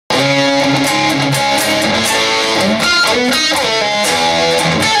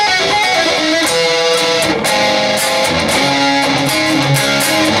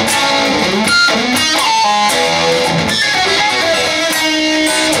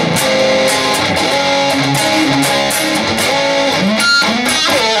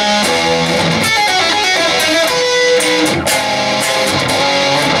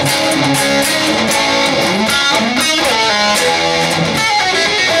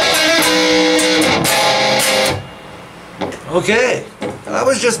Okay, I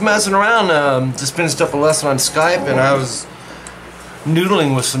was just messing around, just finished up a lesson on Skype, and I was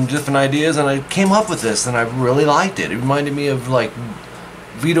noodling with some different ideas, and I came up with this, and I really liked it. It reminded me of like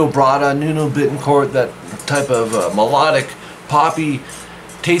Vito Bratta, Nuno, Bettencourt, that type of melodic, poppy,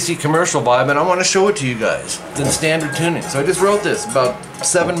 tasty commercial vibe, and I want to show it to you guys. It's in standard tuning. So I just wrote this about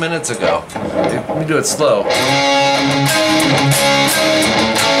 7 minutes ago. Let me do it slow.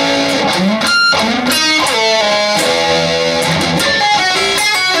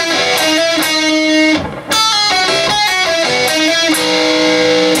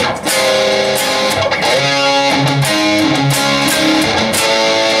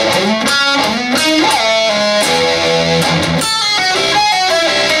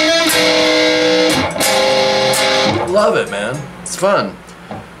 Love it, man. It's fun.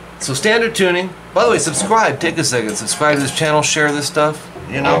 So standard tuning. By the way, subscribe. Take a second. Subscribe to this channel. Share this stuff.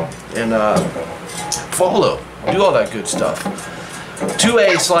 You know, and follow. Do all that good stuff.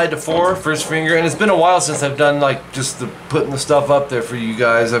 2A slide to 4, first finger. And it's been a while since I've done like just putting the stuff up there for you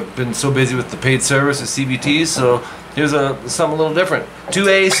guys. I've been so busy with the paid service at CVT. So here's something a little different.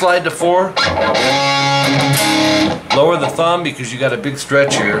 2A slide to 4. Lower the thumb because you got a big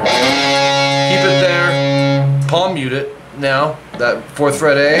stretch here. Keep it there. Palm mute it now, that 4th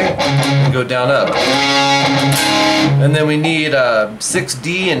fret A, and go down up. And then we need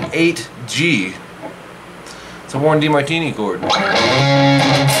 6D and 8G. It's a Warren D Martini chord.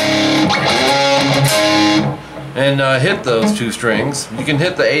 And hit those 2 strings. You can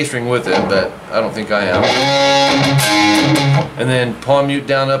hit the A string with it, but I don't think I am. And then palm mute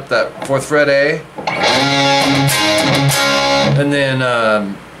down up that 4th fret A. And then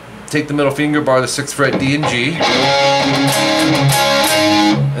take the middle finger, bar the 6th fret D and G,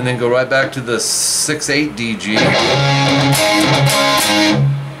 and then go right back to the 6/8 D G,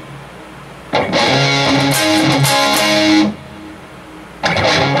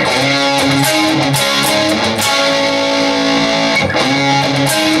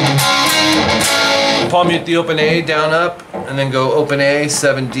 palm mute the open A down up, and then go open A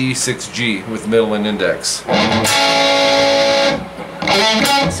 7D 6G with middle and index.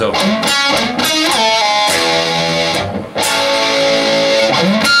 So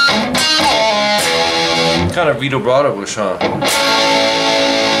kind of Vito Bratta-ish, huh?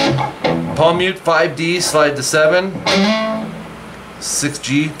 Palm mute 5D, slide to 7,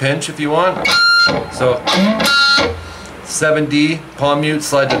 6G pinch if you want. So 7D, palm mute,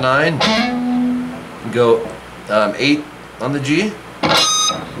 slide to 9, go 8 on the G,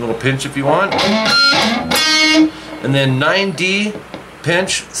 a little pinch if you want, and then 9D,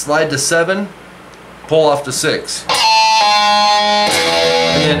 pinch, slide to 7, pull off to 6.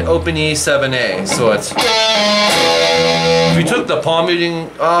 And then open E 7A. So it's, if you took the palm muting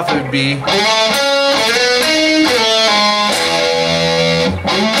off, it would be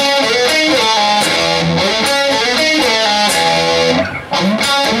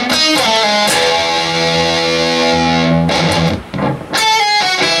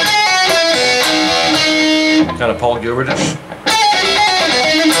kind of Paul Gilbertish.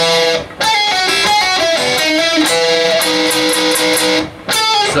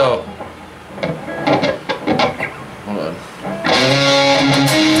 So, hold on.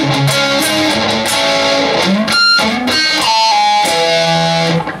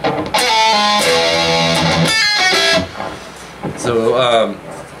 So,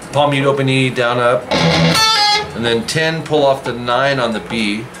 palm mute open E down up, and then 10 pull off the 9 on the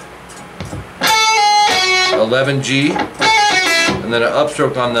B, 11 G, and then an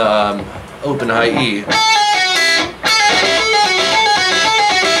upstroke on the open high E.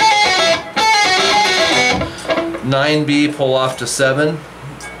 9B, pull off to 7,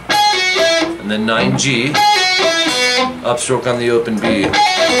 and then 9G, upstroke on the open B.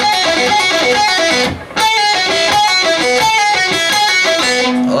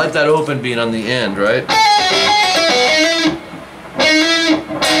 I like that open beat on the end, right?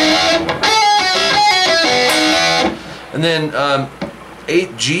 And then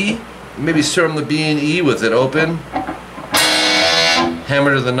 8G, maybe strum the B and E with it open,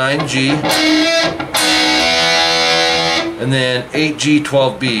 hammer to the 9G, and then 8G,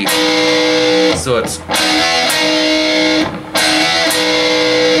 12B. So it's,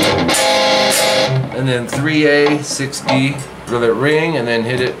 and then 3A, 6D, let it ring, and then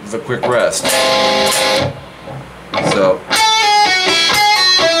hit it with a quick rest. So.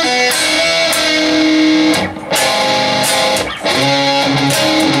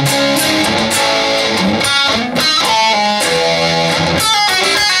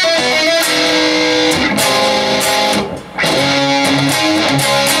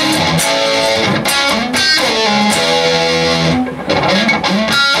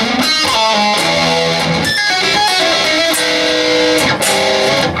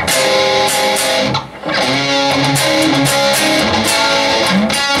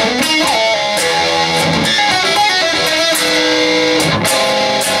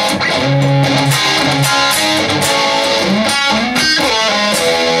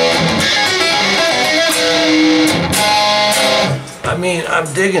 mean,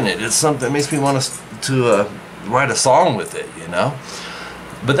 I'm digging it. It's something that makes me want to write a song with it, you know.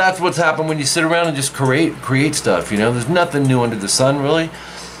 But that's what's happened when you sit around and just create stuff, you know. There's nothing new under the sun, really.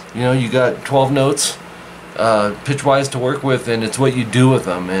 You know, you got 12 notes, pitch-wise to work with, and it's what you do with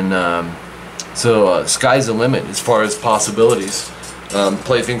them. And so sky's the limit as far as possibilities.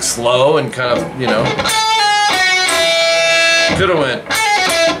 Play things slow and kind of, you know. Coulda went.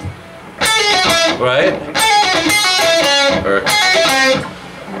 Right? Or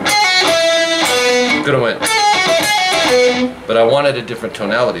coulda went. But I wanted a different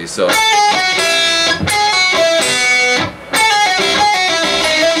tonality, so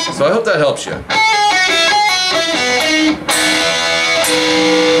I hope that helps you.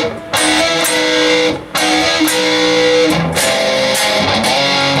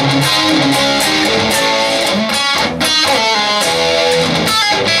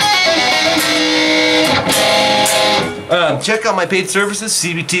 Check out my paid services,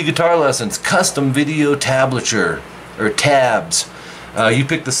 CVT Guitar Lessons, custom video tablature, or tabs. You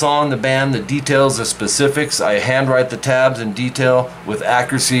pick the song, the band, the details, the specifics. I handwrite the tabs in detail with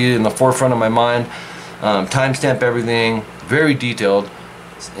accuracy in the forefront of my mind. Timestamp everything, very detailed,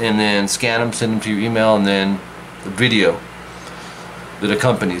 and then scan them, send them to your email, and then the video that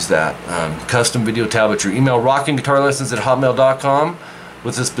accompanies that. Custom video tablature. Email rockingguitarlessons@hotmail.com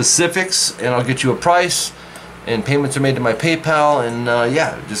with the specifics, and I'll get you a price. And payments are made to my PayPal, and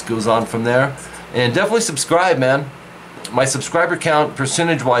yeah, it just goes on from there. And definitely subscribe, man. My subscriber count,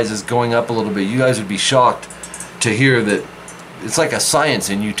 percentage-wise, is going up a little bit. You guys would be shocked to hear that it's like a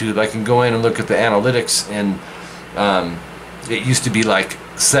science in YouTube. I can go in and look at the analytics, and it used to be like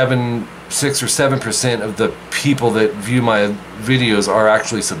 6 or 7% of the people that view my videos are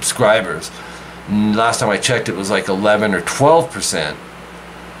actually subscribers. And last time I checked, it was like 11 or 12%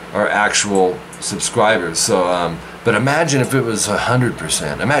 are actual subscribers. So but imagine if it was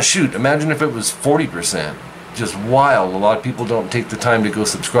 100%. Imagine if it was 40%. Just wild. A lot of people don't take the time to go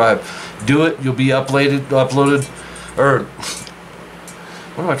subscribe. Do it. You'll be uploaded, or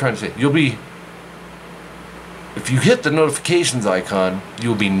what am I trying to say? You'll be, if you hit the notifications icon,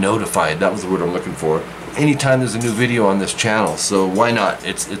 you'll be notified. That was the word I'm looking for. Anytime there's a new video on this channel. So why not?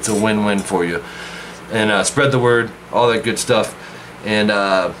 It's a win-win for you. And spread the word, all that good stuff. And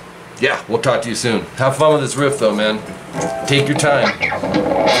yeah, we'll talk to you soon. Have fun with this riff, though, man. Take your time.